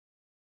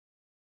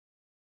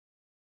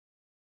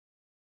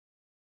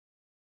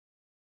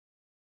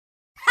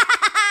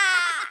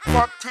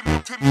Hot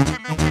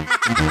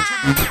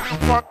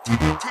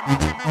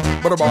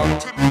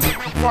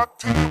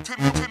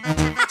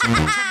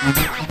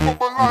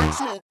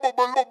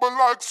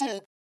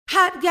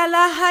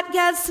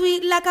gal,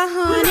 sweet like a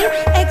honey.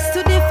 X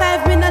to the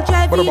 5, me not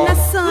drive in a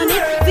sunny.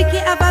 Vicky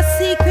have a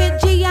secret,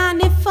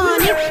 Gianni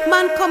funny.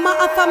 Man come a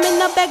offer, me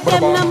no beg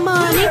them no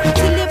money.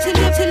 Till live,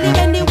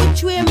 any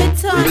which way me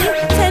turn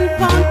it. 10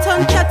 pound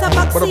ton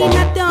chatterbox in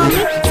a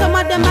dummy. Some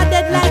of them are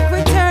dead like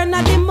return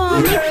of the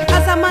mummy.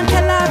 As a man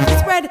tell her to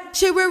spread,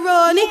 she will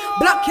run it.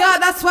 Black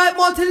yard, that's why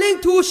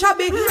multi-link too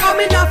shabby. I'm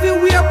in a few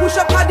wear, push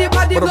up paddy,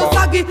 no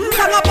saggy.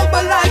 Sang a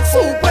bubble like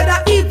soup,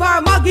 whether Eve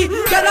or Maggie.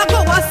 Girl a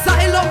go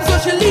asylum, so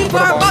she leave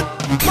her back.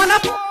 Man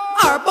up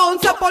her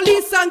bounce a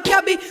police and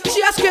cabby.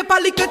 She a scrape a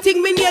little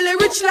thing, me nearly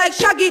rich like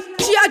Shaggy.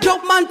 She a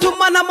jump man to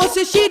man, I must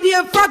say she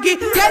damn froggy.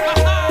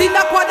 Yeah,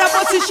 dinner quad, I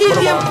must say she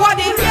damn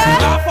quaddy. Yeah,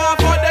 not far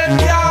for them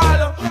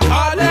y'all,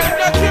 all them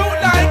not cute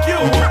like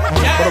you.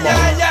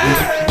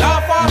 Yeah.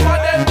 Not far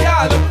for them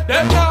y'all,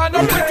 them not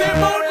no pretty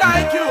mood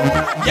like you.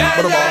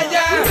 Yeah.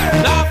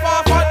 Not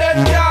far for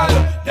them y'all,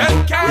 them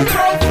can't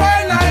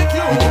profile like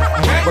you.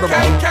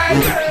 Can.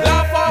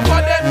 Not far for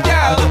them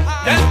y'all,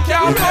 them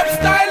can't pop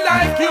style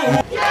like you.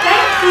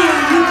 Thank you.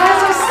 You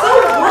guys are so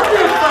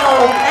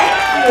wonderful.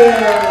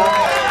 Thank you.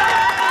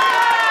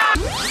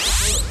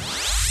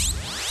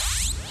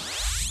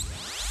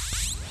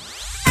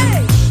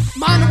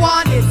 Man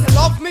want it,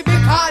 love me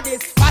because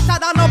it's fatter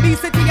than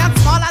obesity and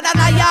smaller than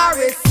a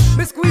Yaris.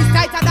 Me squeeze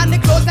tighter than the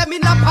clothes them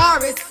in a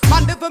Paris.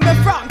 Man live me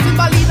from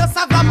Timberlee to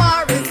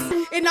Savamaris.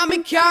 In a me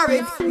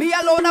carrot, me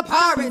alone a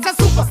Paris. A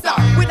superstar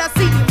with a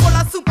CD full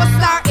of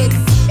superstar hits.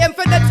 Aim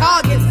for the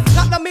targets,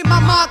 got them in my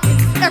market.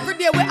 Every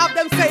day we have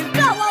them saying,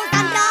 go out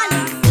and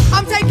darling.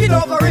 I'm taking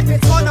over if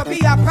it's gonna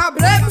be a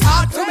problem.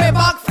 Talk to me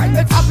back friend,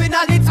 me tapping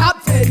on the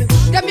top 10.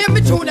 Them hear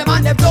me tune them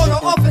and them don't know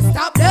how to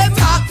stop them.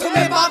 Talk to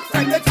me back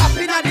friend, me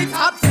tapping on the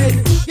top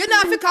 10. You know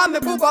if you call me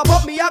booba,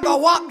 but me I go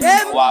walk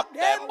them. Walk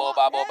them,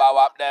 boba,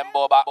 walk them,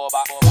 boba.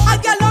 I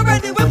get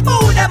already we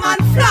fool them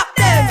and flop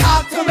them.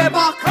 Talk to me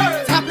back,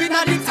 tapping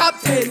on the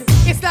top 10.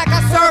 It's like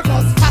a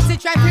circus,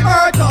 passage try to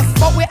hurt us,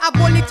 but we have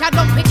bullet and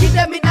not picking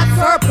them in a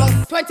surplus.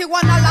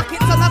 21 a lock it,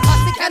 so not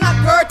plastic cannot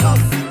hurt us.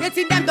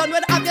 Getting them done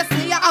when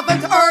obviously you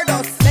haven't heard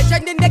us.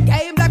 Legend in the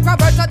game like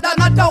Roberto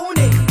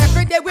Donadoni.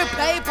 Every day we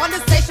play on the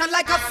station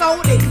like a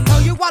Sony. Now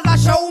you wanna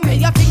show me,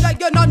 you think like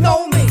you don't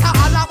know me.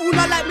 Ta'ala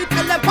una like me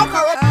tell them fuck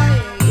her up.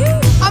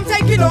 I'm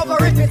taking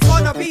over if it's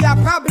gonna be a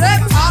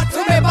problem. Talk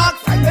to me back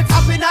friend, me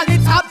tapping on the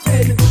top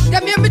 10.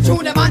 Them hear me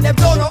tune them and them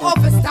don't know how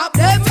to stop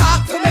them.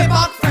 Talk to me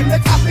back friend, me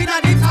tapping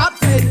on the top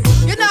 10.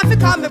 You know if you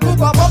call me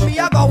booba, but me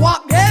I go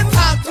walk them.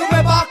 Talk to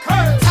me back,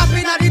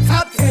 tapping on the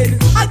top 10.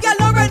 I get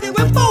already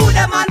we fool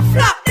them and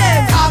flop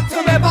them. Talk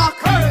to me back,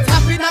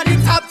 tapping on the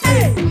top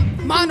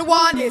 10. Man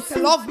want it,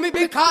 love me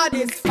because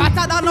it's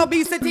fatter than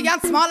obesity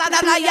and smaller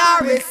than a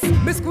Yaris.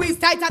 Me squeeze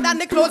tighter than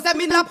the clothes them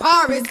in a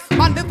Paris.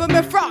 Man live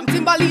me from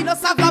Timberlee to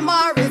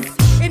Savamaris.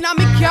 In a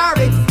me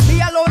carrot,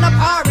 me alone a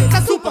Paris.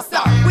 A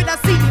superstar with a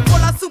CD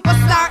full of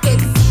superstar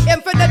hits.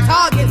 Aim for the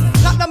targets,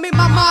 got them in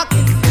my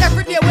market.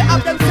 Every day we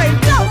have them saying,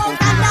 go out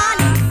and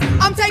darling.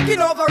 I'm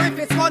taking over if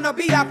it's gonna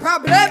be a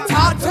problem.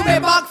 Talk to me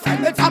back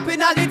friend, me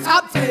tapping on the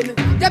top 10.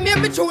 Them hear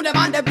me tune them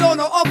and them don't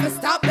know how to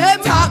stop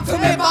them. Talk to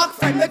me back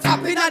friend, me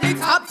tapping on the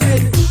top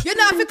 10. You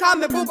know if you call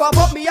me booba,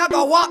 but me I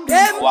go walk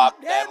them. Walk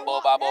them,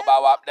 boba,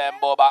 walk them,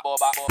 boba.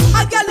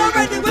 I get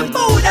already we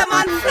fool them